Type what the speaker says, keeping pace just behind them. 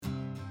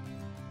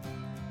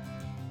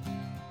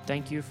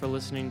Thank you for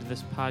listening to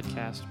this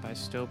podcast by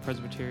Stowe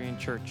Presbyterian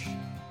Church.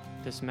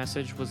 This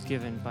message was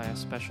given by a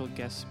special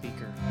guest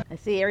speaker. I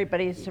see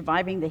everybody's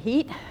surviving the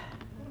heat. It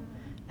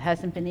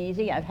hasn't been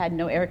easy. I've had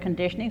no air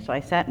conditioning, so I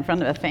sat in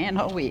front of a fan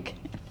all week.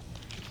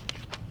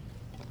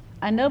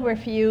 I know we're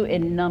few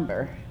in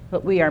number,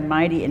 but we are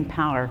mighty in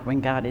power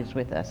when God is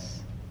with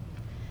us.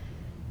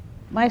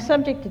 My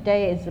subject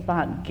today is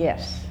about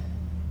gifts,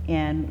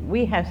 and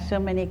we have so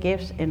many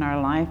gifts in our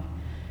life.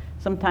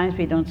 Sometimes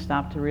we don't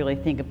stop to really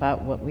think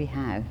about what we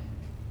have.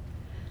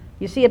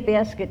 You see a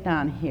basket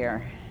down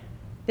here.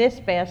 This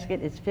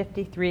basket is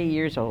 53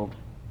 years old.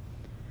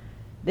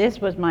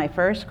 This was my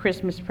first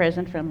Christmas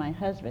present from my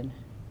husband.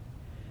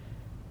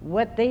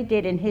 What they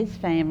did in his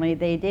family,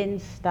 they didn't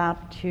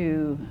stop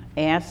to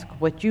ask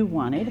what you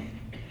wanted.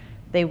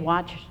 They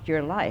watched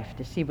your life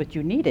to see what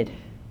you needed.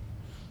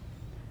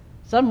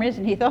 Some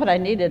reason he thought I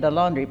needed a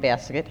laundry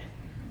basket.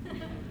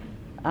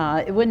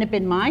 It wouldn't have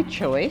been my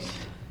choice.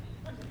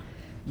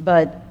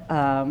 But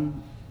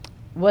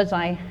was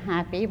I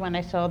happy when I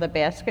saw the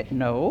basket?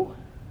 No.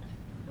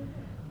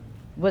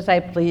 Was I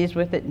pleased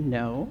with it?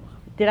 No.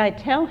 Did I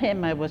tell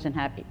him I wasn't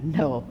happy?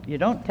 No. You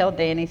don't tell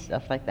Danny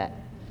stuff like that.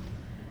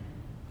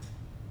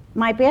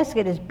 My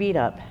basket is beat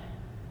up,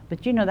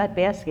 but you know that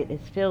basket is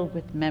filled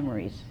with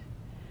memories.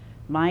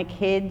 My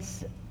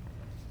kids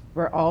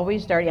were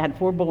always dirty. I had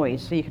 4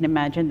 boys, so you can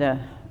imagine the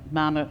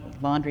amount of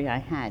laundry I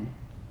had.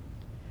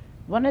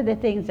 One of the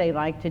things they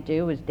liked to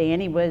do was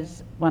Danny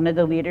was one of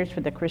the leaders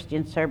for the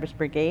Christian Service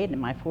Brigade, and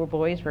my 4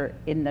 boys were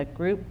in the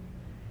group.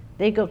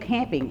 They go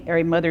camping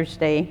every Mother's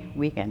Day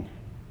weekend.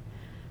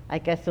 I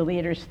guess the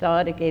leaders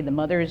thought it gave the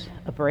mothers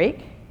a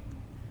break.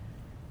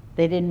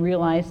 They didn't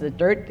realize the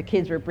dirt the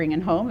kids were bringing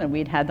home, and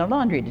we'd had the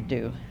laundry to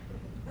do.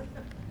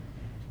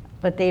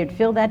 But they would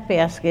fill that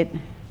basket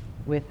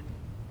with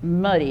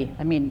muddy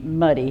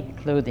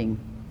clothing.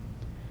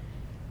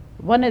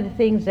 One of the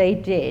things they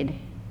did,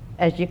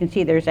 as you can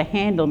see, there's a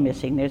handle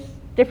missing. There's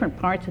different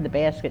parts of the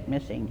basket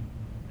missing.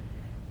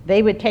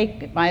 They would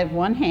take my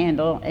one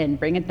handle and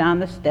bring it down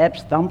the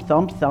steps, thump,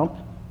 thump, thump,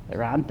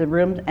 around the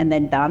room, and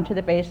then down to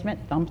the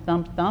basement, thump,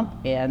 thump, thump,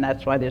 and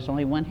that's why there's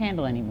only one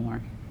handle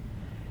anymore.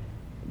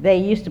 They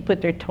used to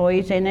put their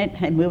toys in it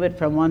and move it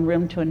from one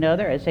room to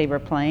another as they were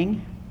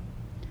playing.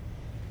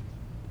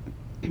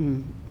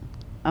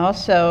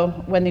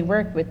 Also, when they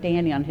worked with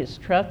Danny on his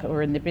truck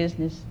or in the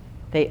business,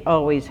 they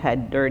always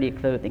had dirty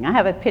clothing. I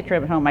have a picture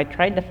of it at home. I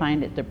tried to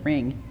find it to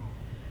bring.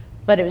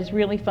 But it was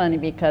really funny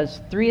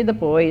because 3 of the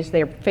boys,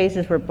 their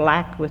faces were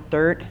black with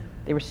dirt.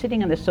 They were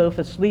sitting on the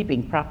sofa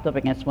sleeping, propped up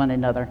against one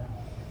another.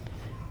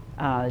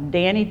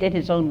 Danny did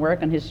his own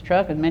work on his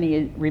truck, and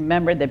many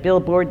remember the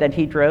billboard that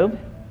he drove.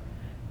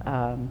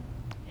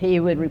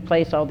 He would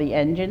replace all the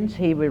engines.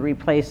 He would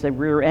replace the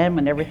rear end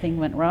when everything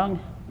went wrong.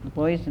 The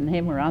boys and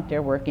him were out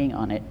there working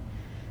on it.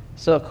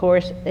 So, of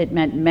course, it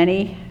meant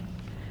many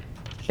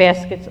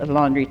baskets of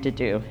laundry to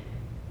do.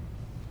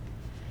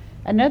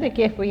 Another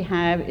gift we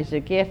have is a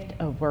gift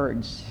of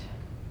words.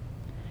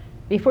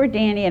 Before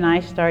Danny and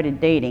I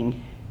started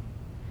dating,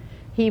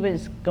 he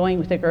was going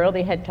with a girl.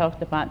 They had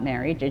talked about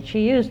marriage, and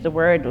she used the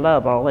word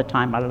love all the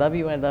time. I love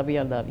you, I love you,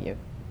 I love you.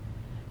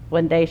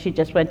 One day she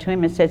just went to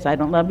him and says, I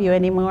don't love you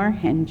anymore,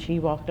 and she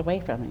walked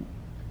away from him.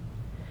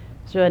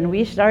 So when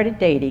we started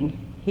dating,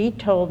 he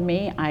told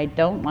me, I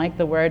don't like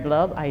the word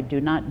love, I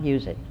do not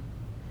use it.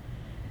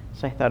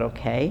 So I thought,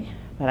 okay.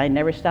 But I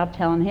never stopped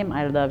telling him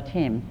I loved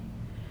him.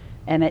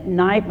 And at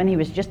night, when he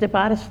was just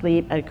about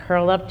asleep, I'd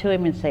curl up to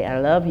him and say, I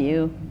love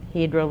you.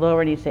 He'd roll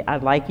over and he'd say, I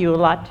like you a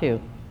lot too.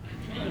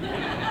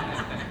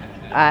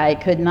 I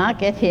could not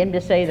get him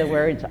to say the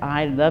words,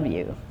 I love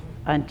you,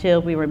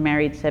 until we were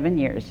married 7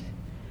 years.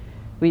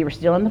 We were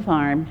still on the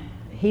farm.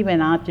 He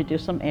went out to do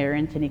some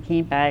errands, and he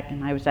came back,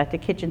 and I was at the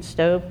kitchen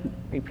stove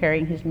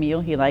preparing his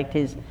meal. He liked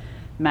his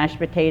mashed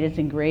potatoes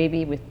and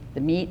gravy with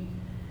the meat.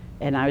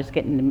 And I was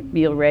getting the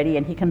meal ready,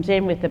 and he comes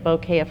in with a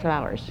bouquet of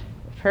flowers.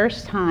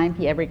 First time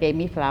he ever gave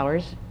me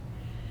flowers.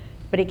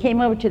 But he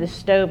came over to the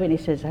stove and he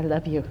says, I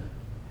love you.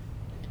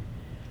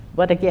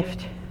 What a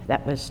gift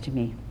that was to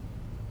me.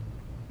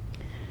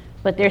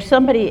 But there's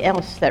somebody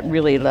else that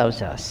really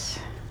loves us.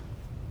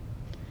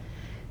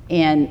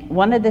 And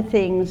one of the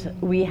things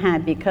we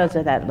have because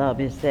of that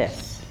love is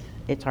this.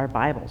 It's our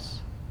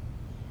Bibles.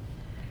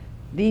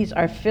 These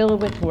are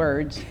filled with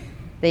words.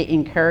 They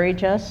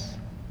encourage us.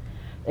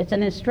 It's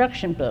an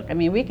instruction book. I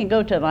mean, we can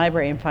go to the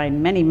library and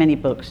find many, many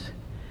books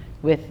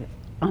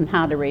on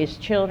how to raise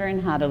children,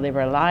 how to live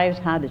our lives,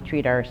 how to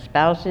treat our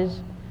spouses,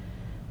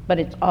 but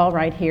it's all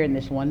right here in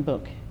this one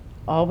book.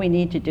 All we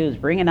need to do is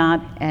bring it out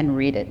and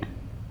read it.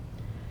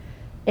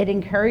 It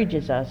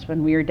encourages us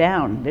when we are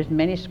down. There's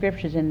many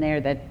scriptures in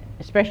there that,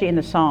 especially in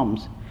the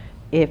Psalms,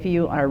 if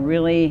you are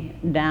really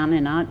down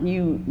and out and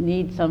you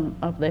need some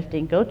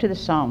uplifting, go to the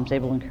Psalms. They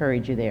will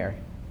encourage you there.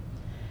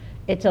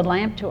 It's a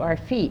lamp to our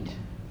feet.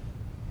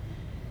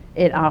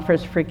 It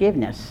offers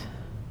forgiveness.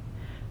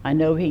 I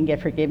know we can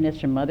get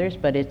forgiveness from others,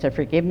 but it's a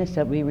forgiveness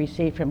that we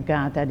receive from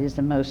God that is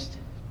the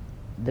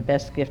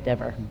best gift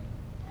ever.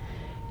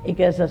 It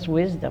gives us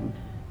wisdom.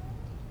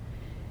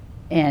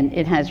 and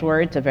it has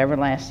words of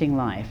everlasting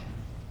life.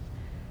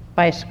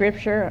 By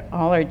Scripture,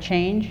 all are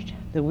changed,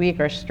 the weak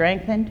are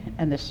strengthened,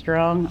 and the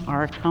strong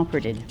are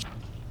comforted.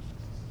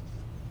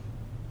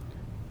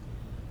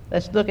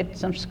 Let's look at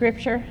some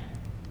Scripture.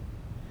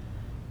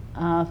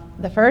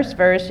 The first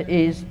verse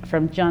is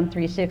from John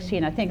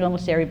 3:16. I think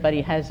almost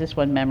everybody has this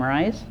one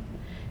memorized.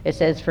 It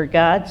says, "For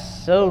God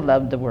so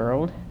loved the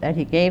world that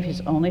he gave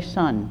his only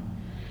Son,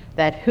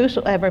 that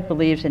whosoever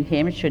believes in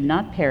him should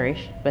not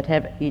perish, but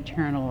have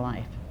eternal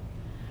life."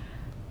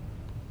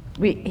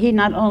 He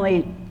not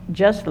only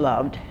just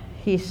loved,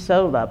 he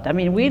so loved. I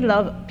mean, we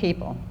love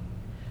people,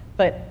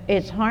 but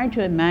it's hard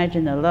to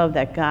imagine the love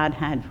that God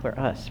had for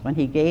us when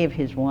he gave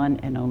his one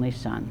and only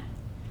Son.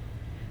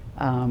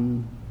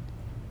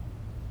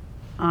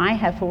 I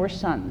have 4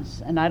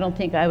 sons, and I don't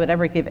think I would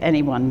ever give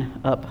anyone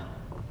up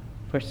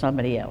for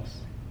somebody else.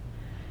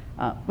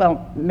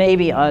 Well,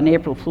 maybe on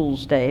April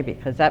Fool's Day,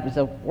 because that was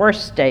the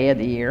worst day of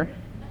the year.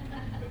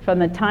 From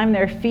the time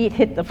their feet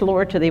hit the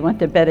floor till they went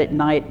to bed at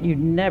night, you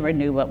never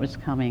knew what was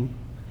coming.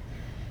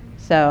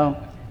 So,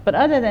 but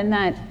other than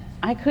that,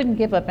 I couldn't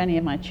give up any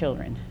of my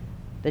children.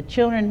 The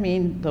children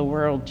mean the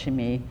world to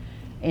me,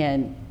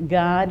 and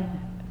God,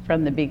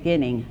 from the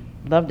beginning,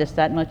 loved us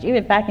that much.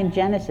 Even back in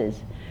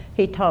Genesis,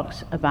 he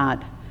talks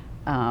about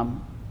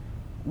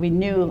we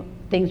knew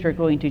things were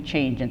going to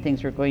change and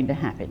things were going to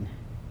happen.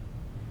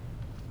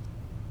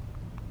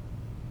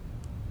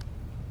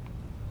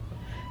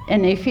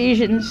 In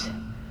Ephesians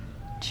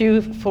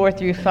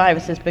 2:4-5,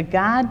 it says, "But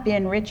God,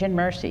 being rich in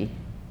mercy,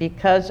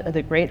 because of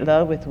the great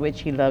love with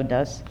which he loved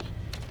us,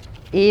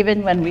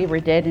 even when we were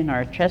dead in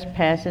our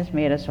trespasses,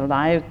 made us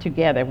alive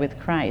together with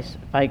Christ.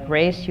 By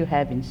grace you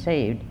have been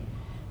saved."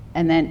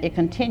 And then it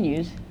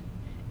continues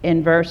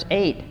in verse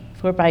 8,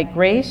 "For by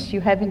grace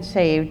you have been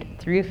saved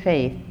through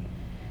faith,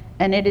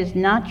 and it is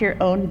not your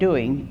own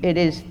doing, it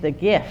is the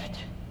gift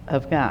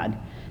of God,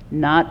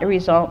 not a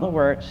result of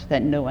works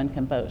that no one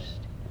can boast."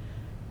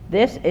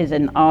 This is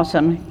an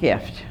awesome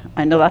gift.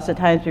 I know lots of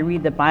times we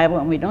read the Bible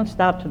and we don't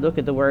stop to look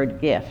at the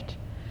word gift,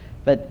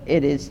 but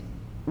it is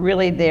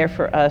really there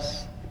for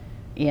us,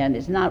 and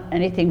it's not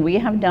anything we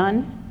have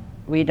done.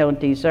 We don't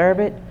deserve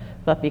it,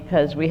 but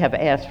because we have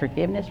asked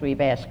forgiveness,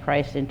 we've asked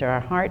Christ into our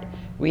heart,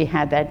 we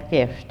had that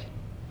gift.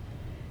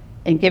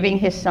 In giving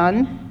his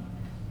Son,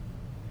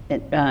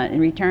 in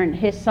return,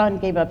 his Son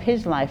gave up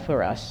his life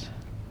for us.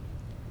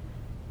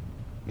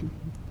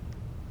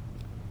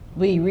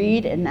 We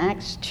read in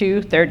Acts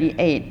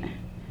 2:38,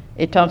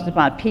 it talks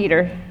about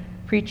Peter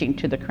preaching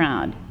to the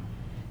crowd.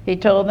 He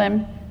told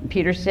them,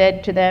 Peter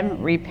said to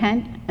them,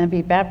 "Repent and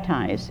be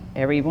baptized,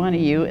 every one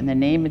of you, in the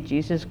name of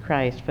Jesus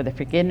Christ, for the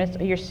forgiveness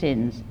of your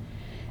sins,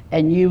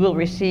 and you will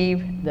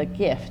receive the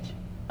gift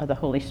of the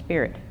Holy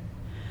Spirit."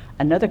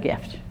 Another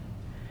gift.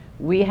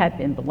 We have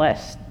been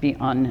blessed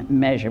beyond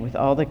measure with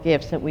all the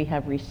gifts that we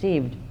have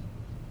received.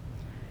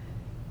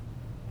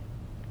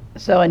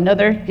 So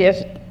another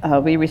gift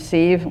we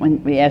receive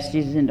when we ask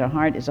Jesus into our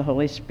heart is the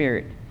Holy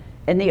Spirit.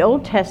 In the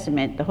Old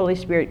Testament, the Holy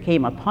Spirit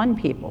came upon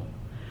people,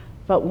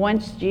 but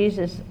once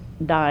Jesus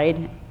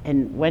died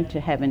and went to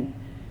heaven,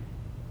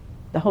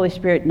 the Holy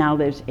Spirit now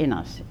lives in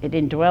us. It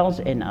indwells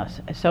in us.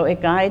 So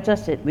it guides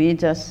us, it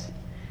leads us,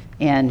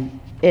 and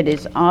it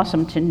is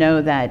awesome to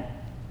know that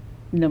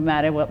no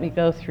matter what we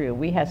go through,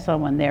 we have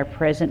someone there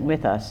present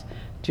with us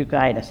to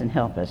guide us and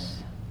help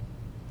us.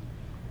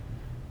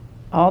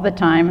 All the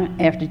time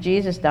after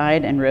Jesus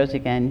died and rose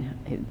again,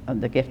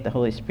 the gift of the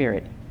Holy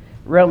Spirit.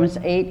 Romans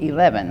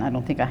 8:11, I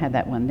don't think I had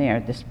that one there.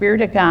 "The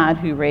Spirit of God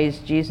who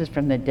raised Jesus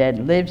from the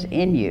dead lives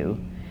in you,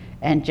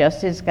 and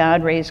just as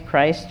God raised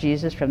Christ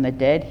Jesus from the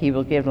dead, he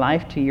will give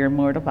life to your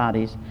mortal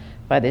bodies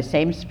by the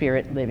same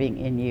Spirit living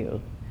in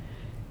you."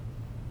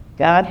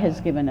 God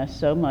has given us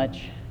so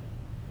much,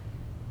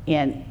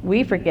 and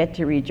we forget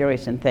to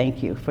rejoice and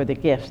thank you for the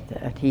gifts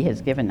that he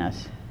has given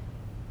us.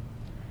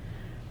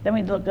 Then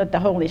we look at the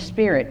Holy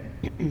Spirit.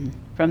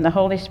 From the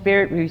Holy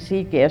Spirit we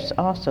receive gifts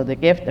also, the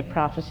gift of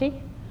prophecy,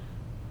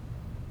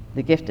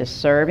 the gift of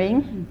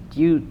serving.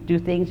 Do you do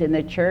things in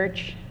the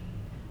church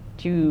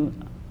to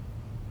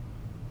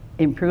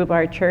improve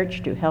our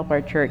church, to help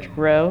our church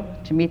grow,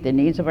 to meet the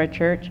needs of our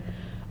church?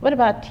 What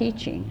about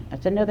teaching?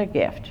 That's another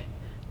gift.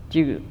 Do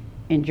you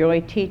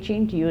enjoy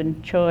teaching? Do you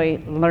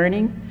enjoy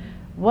learning?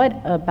 What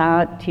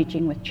about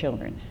teaching with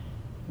children?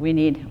 We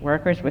need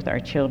workers with our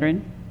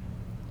children.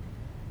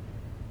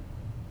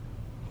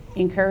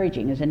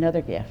 Encouraging is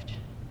another gift.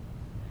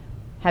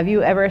 Have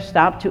you ever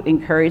stopped to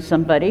encourage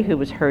somebody who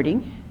was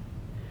hurting?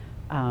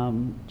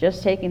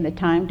 Just taking the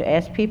time to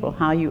ask people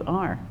how you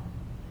are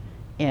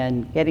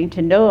and getting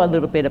to know a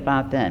little bit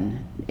about them,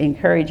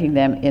 encouraging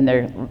them in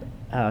their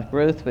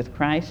growth with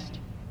Christ.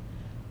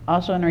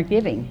 Also in our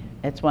giving,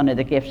 it's one of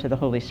the gifts of the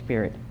Holy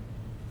Spirit.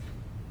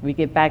 We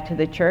give back to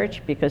the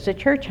church because the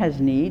church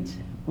has needs.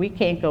 We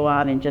can't go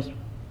out and just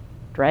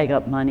drag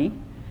up money.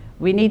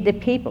 We need the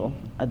people,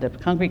 the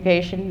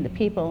congregation, the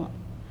people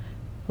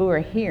who are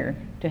here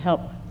to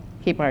help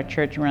keep our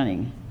church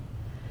running.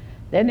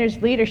 Then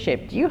there's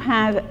leadership. Do you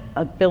have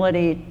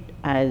ability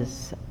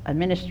as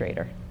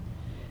administrator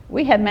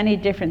We have many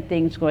different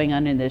things going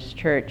on in this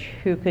church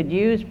who could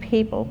use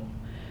people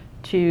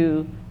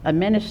to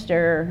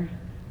administer,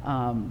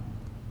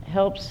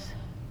 helps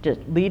to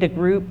lead a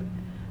group.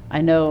 I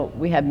know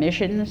we have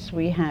missions,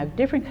 we have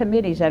different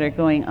committees that are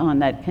going on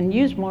that can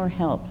use more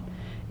help.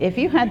 If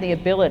you had the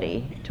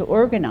ability to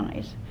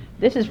organize,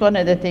 this is one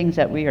of the things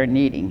that we are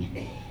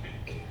needing.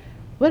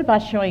 What about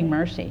showing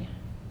mercy?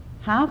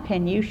 How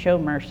can you show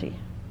mercy?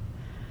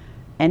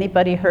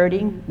 Anybody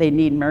hurting, they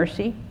need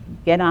mercy,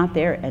 get out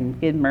there and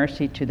give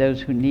mercy to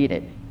those who need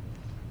it.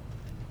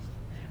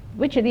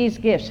 Which of these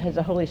gifts has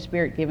the Holy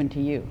Spirit given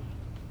to you?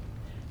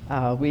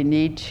 We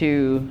need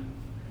to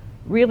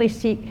really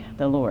seek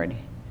the Lord.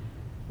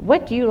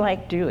 What do you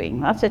like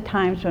doing? Lots of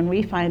times when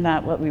we find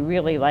out what we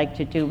really like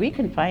to do, we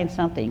can find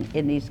something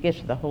in these gifts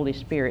of the Holy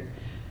Spirit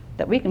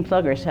that we can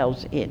plug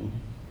ourselves in.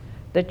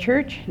 The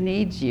church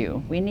needs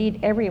you. We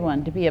need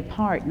everyone to be a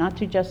part, not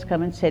to just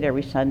come and sit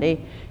every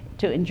Sunday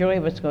to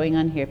enjoy what's going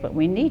on here, but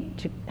we need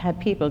to have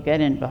people get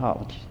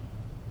involved.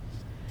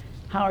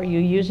 How are you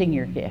using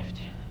your gift?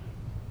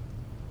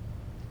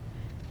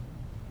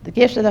 The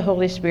gifts of the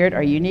Holy Spirit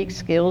are unique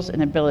skills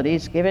and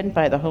abilities given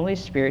by the Holy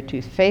Spirit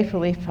to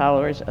faithfully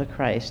followers of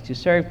Christ to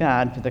serve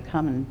God for the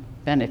common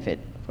benefit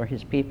for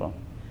his people.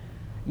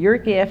 Your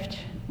gift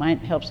might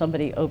help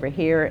somebody over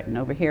here and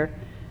over here.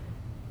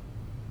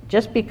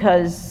 Just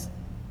because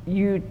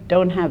you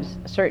don't have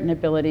certain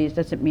abilities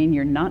doesn't mean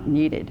you're not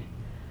needed.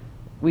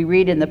 We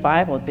read in the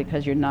Bible,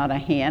 because you're not a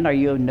hand, are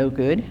you no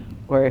good?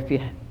 Or if you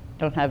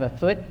don't have a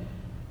foot,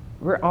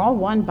 we're all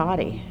one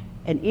body.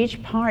 And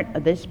each part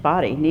of this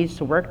body needs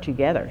to work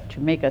together to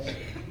make us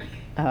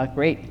a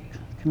great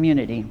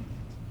community.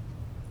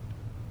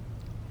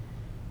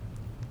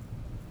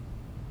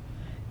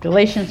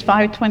 Galatians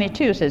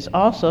 5:22 says,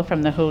 also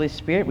from the Holy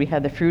Spirit we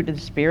have the fruit of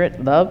the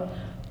Spirit, love,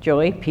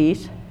 joy,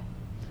 peace,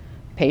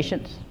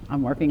 patience,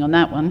 I'm working on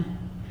that one,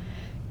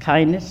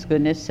 kindness,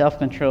 goodness,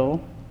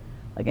 self-control.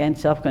 Again,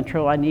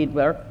 self-control, I need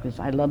work because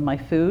I love my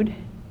food.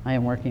 I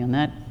am working on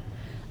that.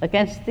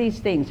 Against these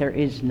things there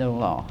is no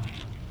law.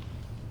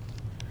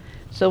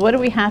 So what do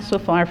we have so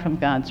far from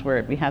God's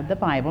Word? We have the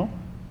Bible,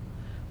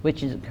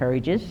 which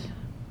encourages.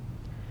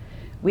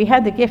 We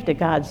have the gift of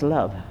God's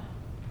love.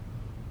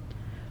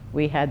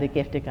 We have the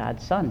gift of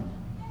God's Son.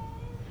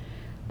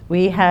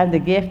 We have the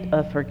gift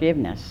of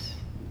forgiveness.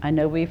 I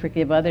know we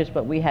forgive others,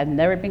 but we have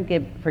never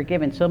been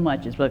forgiven so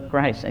much as what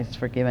Christ has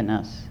forgiven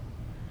us.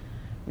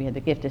 We have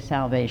the gift of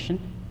salvation,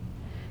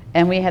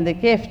 and we have the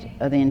gift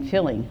of the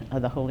infilling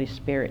of the Holy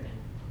Spirit.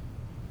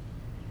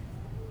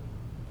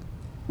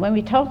 When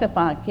we talk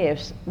about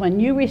gifts, when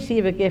you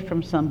receive a gift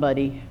from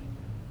somebody,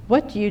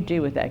 what do you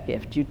do with that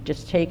gift? Do you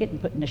just take it and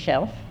put it in the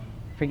shelf,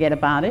 forget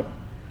about it,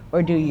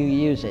 or do you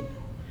use it?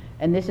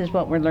 And this is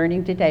what we're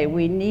learning today.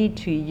 We need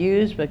to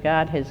use what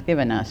God has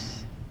given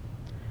us.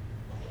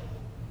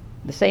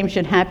 The same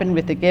should happen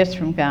with the gifts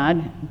from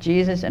God,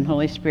 Jesus, and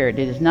Holy Spirit.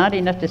 It is not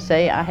enough to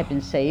say, I have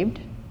been saved,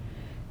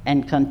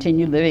 and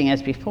continue living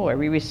as before.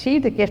 We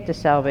receive the gift of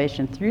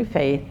salvation through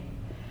faith,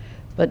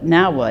 but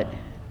now what?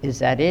 Is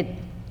that it,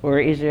 or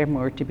is there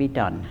more to be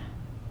done?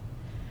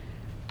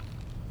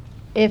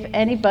 If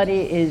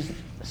anybody is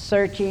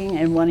searching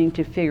and wanting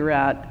to figure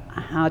out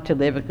how to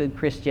live a good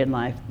Christian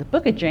life, the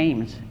book of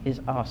James is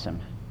awesome.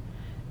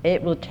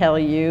 It will tell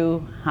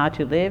you how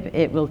to live.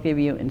 It will give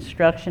you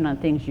instruction on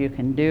things you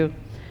can do.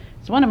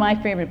 It's one of my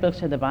favorite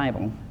books of the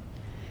Bible.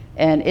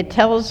 And it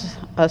tells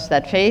us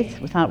that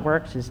faith without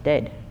works is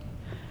dead.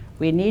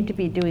 We need to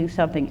be doing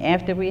something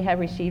after we have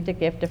received the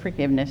gift of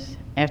forgiveness,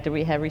 after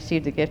we have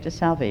received the gift of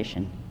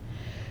salvation.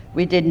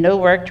 We did no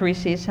work to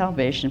receive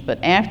salvation,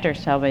 but after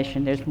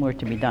salvation, there's more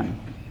to be done.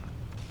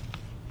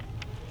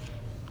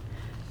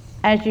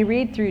 As you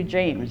read through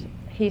James,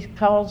 he's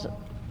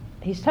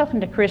talking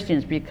to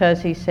Christians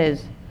because he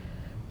says,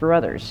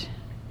 brothers.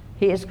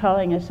 He is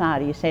calling us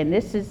out. He's saying,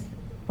 this is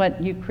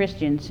what you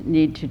Christians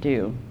need to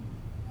do.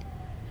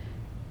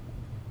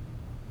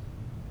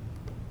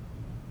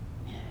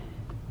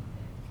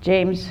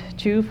 James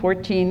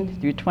 2:14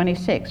 through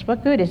 26.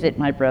 What good is it,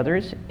 my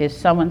brothers, if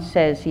someone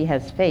says he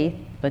has faith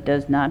but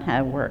does not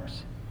have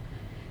works?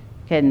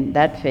 Can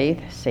that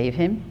faith save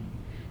him?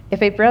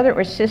 If a brother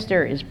or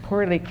sister is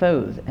poorly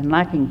clothed and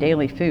lacking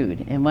daily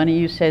food, and one of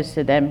you says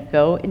to them,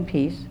 go in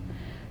peace,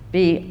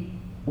 be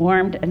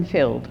warmed and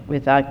filled,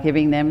 without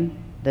giving them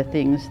the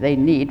things they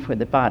need for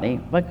the body,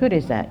 what good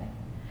is that?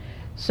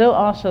 So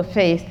also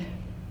faith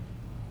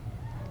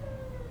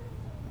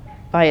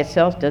by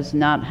itself does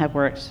not have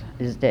works,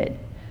 is dead.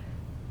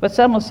 But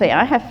some will say,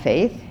 I have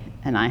faith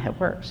and I have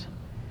works.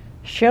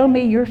 Show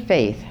me your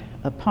faith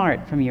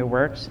apart from your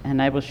works, and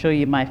I will show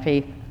you my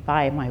faith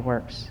by my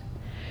works.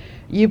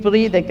 You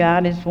believe that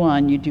God is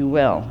one, you do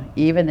well.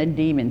 Even the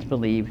demons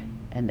believe,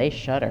 and they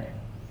shudder.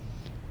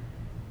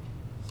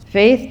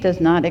 Faith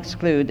does not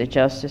exclude the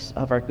justice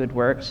of our good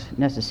works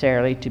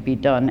necessarily to be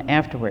done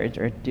afterwards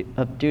or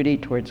of duty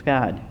towards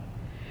God.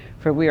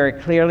 For we are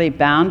clearly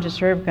bound to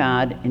serve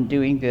God in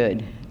doing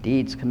good,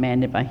 deeds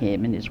commanded by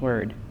him in his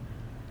word.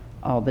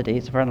 all the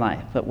days of our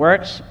life. But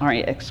works are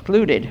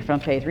excluded from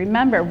faith.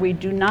 Remember, we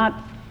do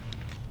not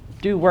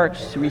do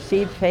works to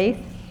receive faith.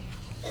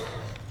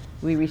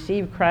 We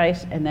receive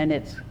Christ, and then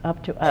it's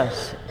up to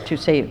us to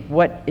say,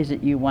 what is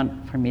it you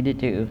want for me to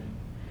do?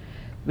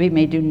 We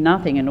may do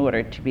nothing in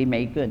order to be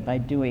made good by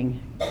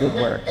doing good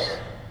works.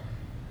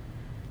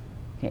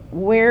 Okay.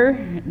 Where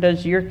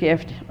does your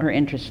gift or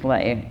interest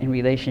lay in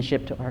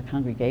relationship to our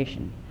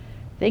congregation?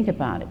 Think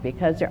about it,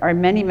 because there are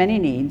many, many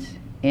needs,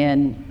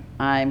 and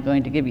I'm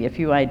going to give you a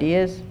few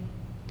ideas.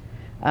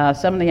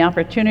 Some of the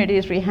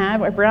opportunities we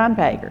have are brown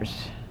baggers.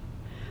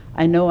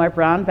 I know our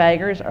brown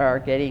baggers are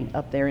getting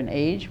up there in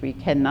age. We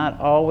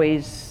cannot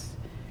always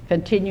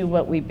continue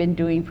what we've been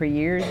doing for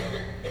years,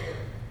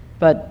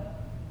 but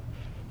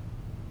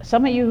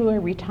some of you who are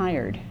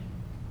retired,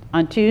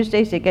 on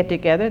Tuesdays they get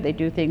together, they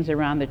do things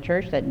around the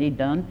church that need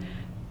done.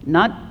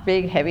 Not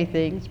big, heavy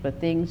things, but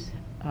things,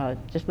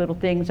 just little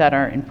things that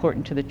are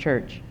important to the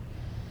church.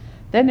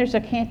 Then there's a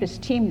campus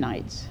team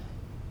nights,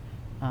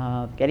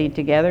 getting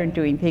together and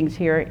doing things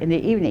here in the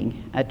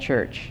evening at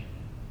church.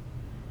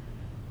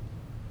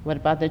 What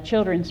about the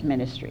children's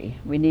ministry?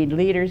 We need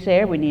leaders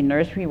there. We need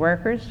nursery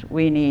workers.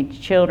 We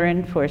need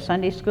children for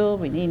Sunday school.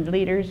 We need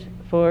leaders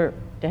to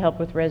help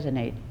with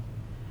Resonate.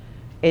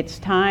 It's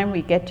time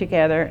we get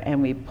together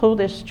and we pull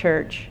this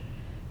church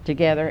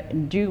together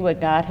and do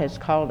what God has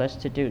called us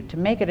to do, to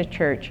make it a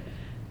church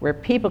where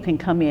people can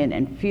come in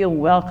and feel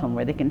welcome,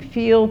 where they can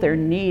feel they're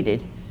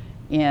needed.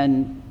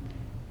 And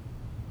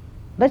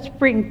let's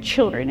bring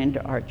children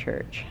into our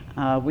church.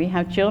 We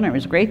have children. It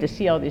was great to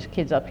see all these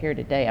kids up here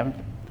today. I'm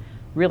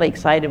really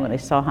excited when I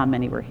saw how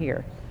many were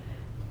here.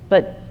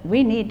 But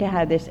we need to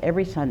have this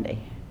every Sunday,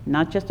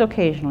 not just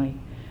occasionally.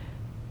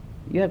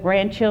 You have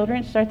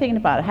grandchildren, start thinking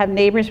about it. Have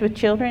neighbors with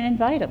children,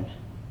 invite them.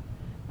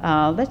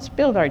 Let's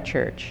build our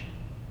church.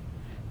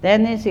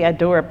 Then there's the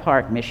Adora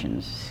Park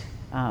missions.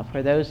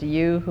 For those of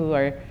you who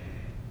are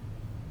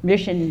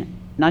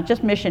not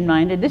just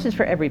mission-minded, this is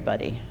for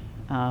everybody.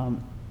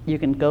 You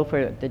can go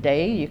for the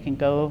day, you can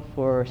go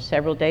for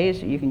several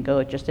days, or you can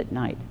go just at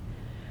night.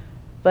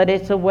 But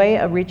it's a way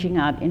of reaching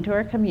out into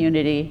our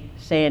community,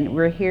 saying,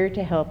 we're here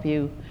to help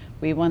you.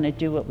 We want to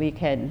do what we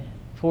can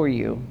for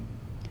you.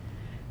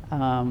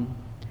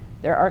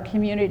 There are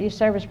community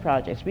service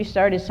projects. We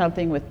started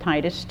something with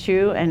Titus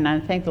II, and I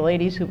thank the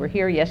ladies who were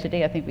here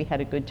yesterday. I think we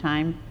had a good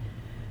time.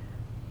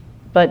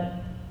 But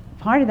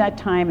part of that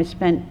time is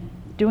spent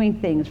doing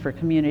things for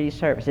community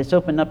service. It's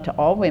opened up to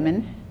all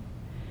women,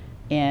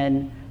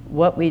 and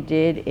what we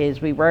did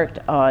is we worked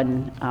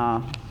on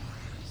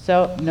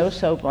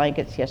no-sew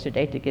blankets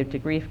yesterday to give to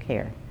grief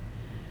care.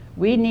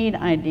 We need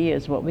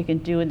ideas what we can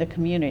do in the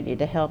community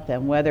to help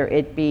them, whether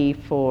it be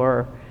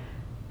for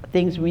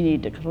things we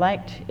need to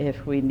collect,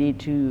 if we need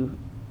to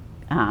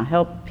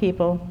help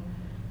people.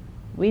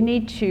 We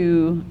need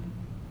to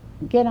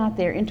get out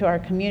there into our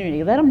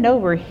community, let them know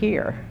we're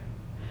here.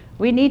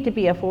 We need to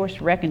be a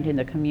force reckoned in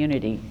the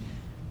community.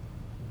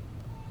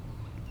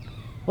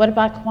 What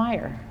about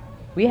choir?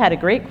 We had a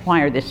great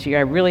choir this year.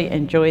 I really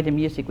enjoyed the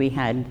music we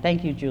had.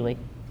 Thank you, Julie.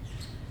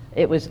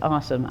 It was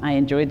awesome. I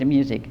enjoyed the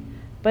music.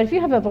 But if you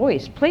have a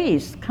voice,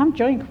 please come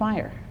join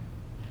choir.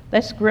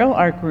 Let's grow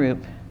our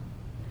group.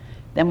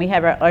 Then we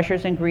have our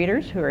ushers and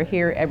greeters who are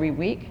here every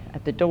week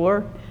at the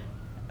door,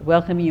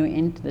 welcome you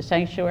into the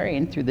sanctuary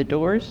and through the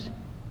doors.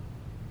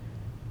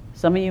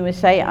 Some of you would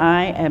say,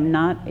 I am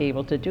not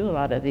able to do a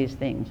lot of these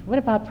things. What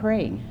about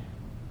praying?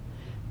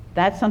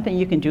 That's something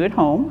you can do at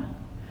home.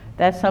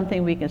 That's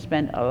something we can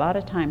spend a lot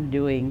of time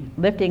doing,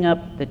 lifting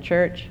up the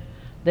church,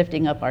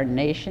 lifting up our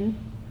nation,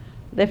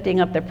 lifting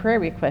up the prayer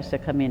requests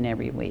that come in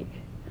every week.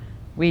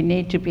 We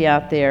need to be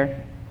out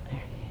there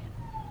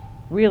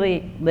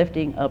really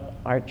lifting up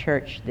our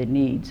church, the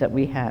needs that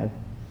we have.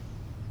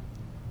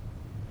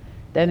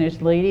 Then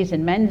there's ladies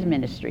and men's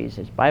ministries,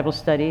 there's Bible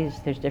studies,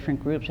 there's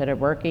different groups that are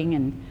working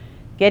and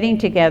getting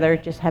together,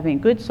 just having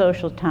good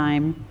social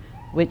time,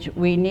 which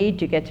we need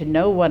to get to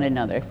know one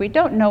another. If we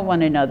don't know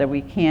one another,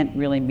 we can't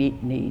really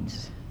meet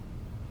needs.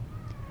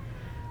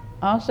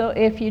 Also,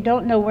 if you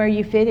don't know where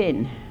you fit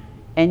in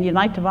and you'd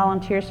like to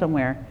volunteer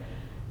somewhere,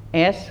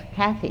 ask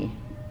Kathy.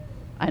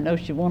 I know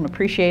she won't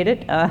appreciate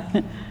it,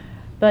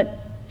 but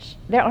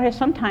there are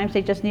sometimes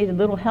they just need a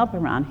little help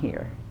around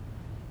here.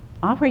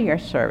 Offer your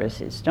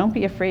services. Don't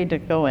be afraid to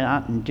go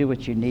out and do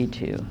what you need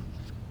to.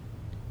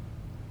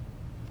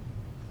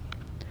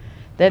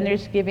 Then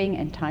there's giving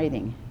and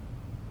tithing.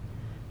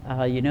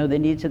 You know the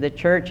needs of the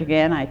church.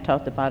 Again, I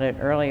talked about it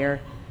earlier.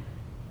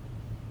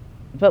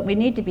 But we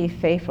need to be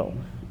faithful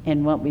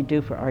in what we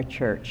do for our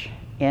church,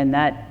 and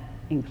that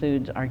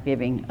includes our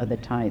giving of the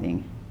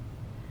tithing.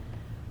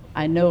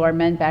 I know our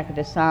men back at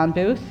the sound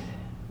booth,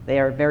 they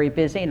are very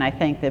busy, and I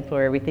thank them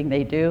for everything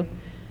they do.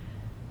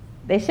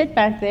 They sit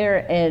back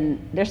there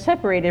and they're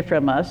separated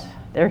from us.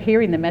 They're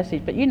hearing the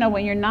message, but you know,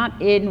 when you're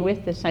not in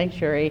with the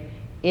sanctuary,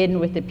 in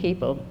with the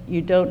people,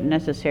 you don't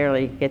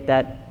necessarily get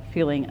that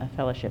feeling of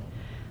fellowship.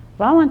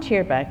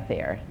 Volunteer back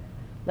there.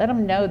 Let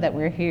them know that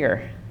we're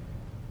here.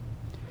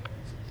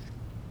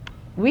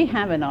 We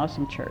have an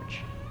awesome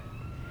church.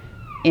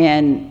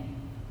 And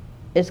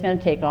it's going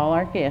to take all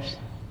our gifts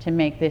to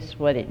make this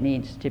what it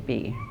needs to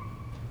be.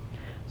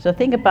 So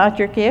think about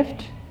your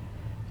gift.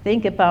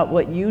 Think about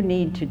what you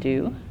need to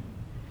do.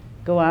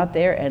 Go out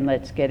there and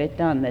let's get it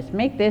done. Let's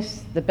make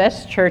this the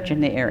best church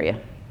in the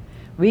area.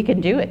 We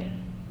can do it.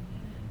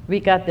 We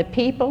got the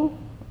people,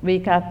 we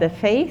got the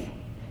faith,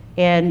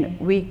 and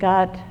we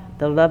got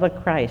the love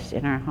of Christ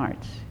in our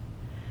hearts.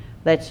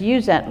 Let's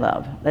use that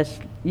love. Let's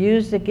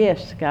use the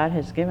gifts God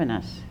has given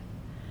us.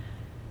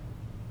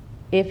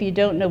 If you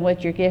don't know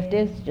what your gift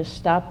is, just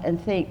stop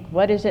and think,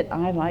 what is it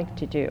I like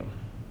to do?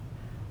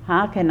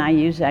 How can I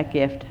use that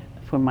gift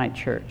for my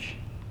church?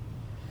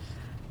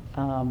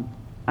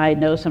 I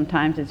know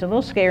sometimes it's a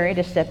little scary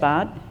to step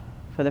out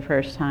for the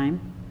first time,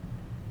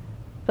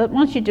 but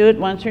once you do it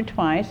once or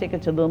twice, it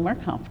gets a little more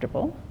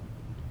comfortable.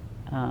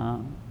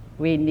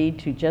 We need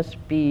to just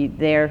be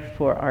there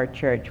for our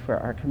church, for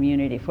our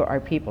community, for our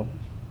people.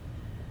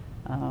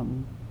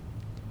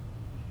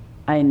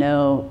 I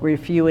know we're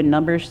few in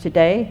numbers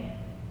today,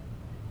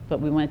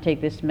 but we want to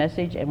take this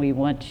message and we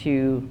want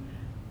to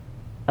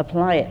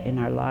apply it in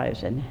our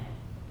lives and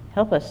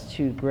help us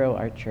to grow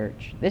our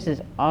church. This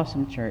is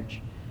awesome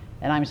church,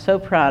 and I'm so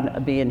proud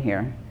of being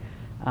here.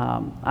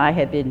 I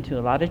have been to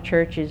a lot of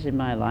churches in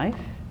my life.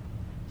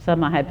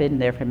 Some I have been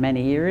there for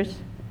many years.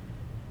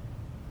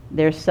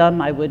 There's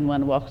some I wouldn't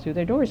want to walk through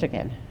their doors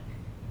again.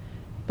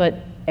 But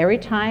every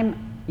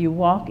time you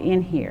walk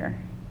in here,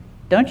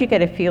 don't you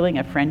get a feeling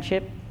of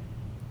friendship?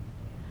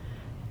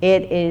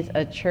 It is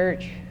a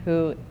church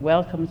who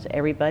welcomes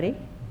everybody,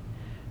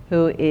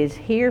 who is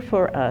here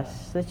for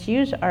us. Let's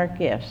use our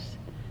gifts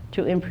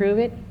to improve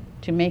it,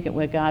 to make it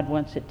what God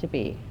wants it to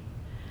be.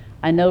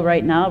 I know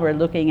right now we're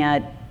looking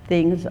at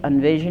things,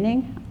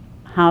 envisioning.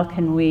 How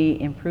can we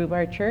improve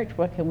our church?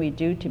 What can we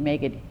do to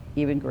make it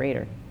even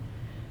greater?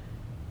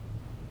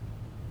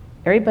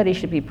 Everybody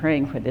should be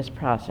praying for this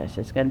process.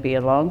 It's going to be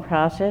a long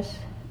process.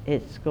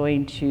 It's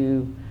going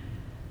to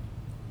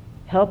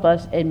help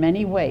us in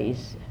many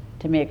ways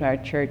to make our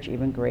church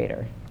even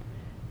greater.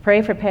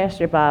 Pray for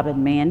Pastor Bob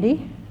and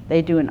Mandy.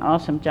 They do an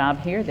awesome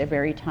job here. They're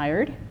very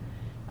tired.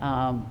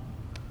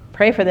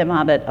 Pray for them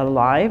out at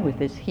Alive with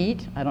this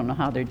heat. I don't know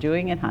how they're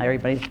doing it, how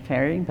everybody's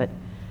faring, but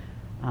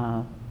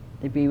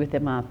to be with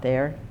them out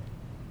there.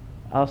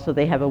 Also,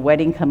 they have a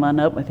wedding coming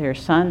up with their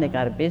son. They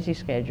got a busy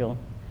schedule.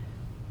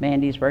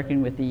 Mandy's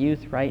working with the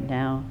youth right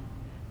now.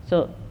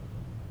 So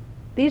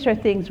these are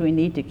things we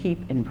need to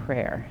keep in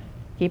prayer.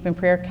 Keep in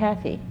prayer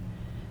Kathy,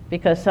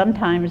 because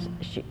sometimes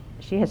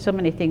she has so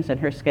many things on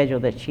her schedule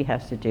that she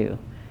has to do.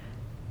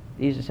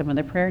 These are some of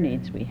the prayer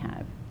needs we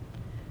have.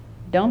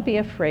 Don't be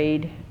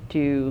afraid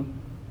to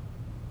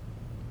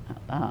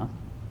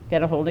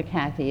get a hold of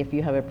Kathy if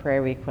you have a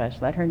prayer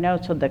request. Let her know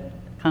so the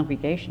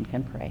congregation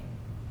can pray.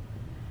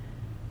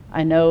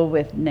 I know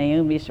with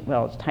Naomi's,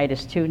 well, it's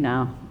Titus 2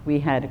 now,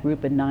 we had a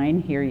group of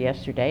 9 here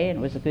yesterday, and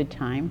it was a good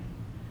time.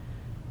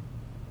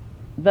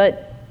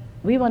 But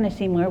we want to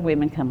see more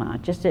women come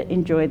out, just to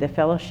enjoy the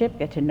fellowship,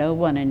 get to know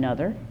one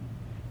another.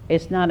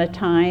 It's not a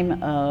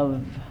time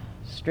of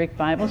strict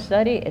Bible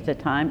study, it's a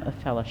time of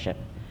fellowship.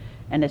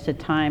 And it's a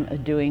time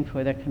of doing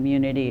for the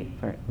community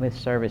with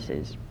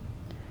services.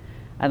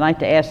 I'd like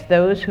to ask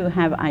those who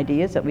have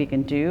ideas that we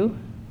can do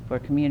for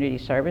community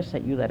service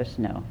that you let us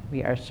know.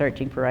 We are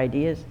searching for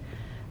ideas.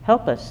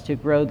 Help us to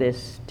grow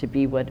this to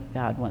be what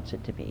God wants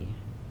it to be.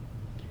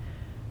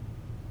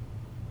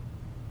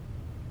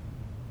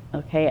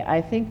 Okay,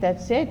 I think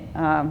that's it.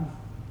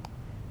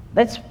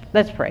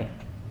 Let's pray.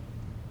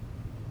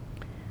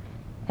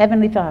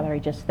 Heavenly Father, I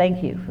just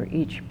thank you for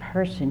each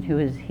person who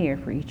is here,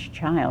 for each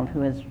child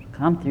who has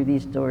come through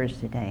these doors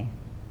today.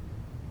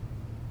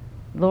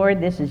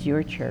 Lord, this is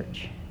your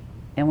church,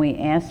 and we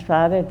ask,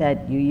 Father,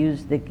 that you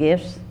use the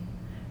gifts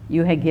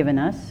you have given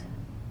us.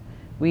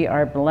 We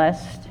are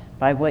blessed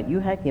by what you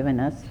have given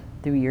us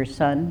through your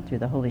Son, through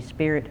the Holy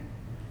Spirit.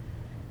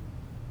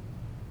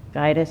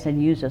 Guide us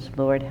and use us,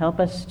 Lord. Help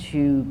us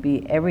to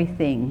be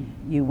everything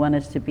you want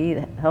us to be.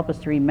 Help us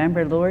to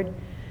remember, Lord,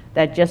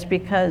 that just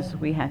because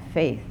we have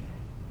faith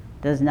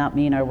does not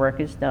mean our work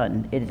is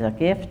done. It is a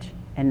gift,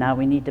 and now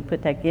we need to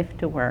put that gift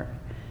to work.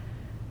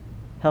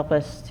 Help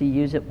us to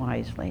use it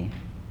wisely.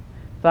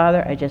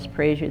 Father, I just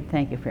praise you and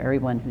thank you for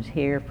everyone who's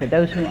here. For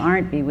those who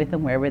aren't, be with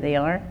them wherever they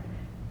are.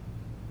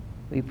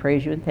 We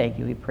praise you and thank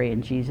you. We pray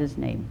in Jesus'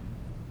 name.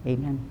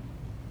 Amen.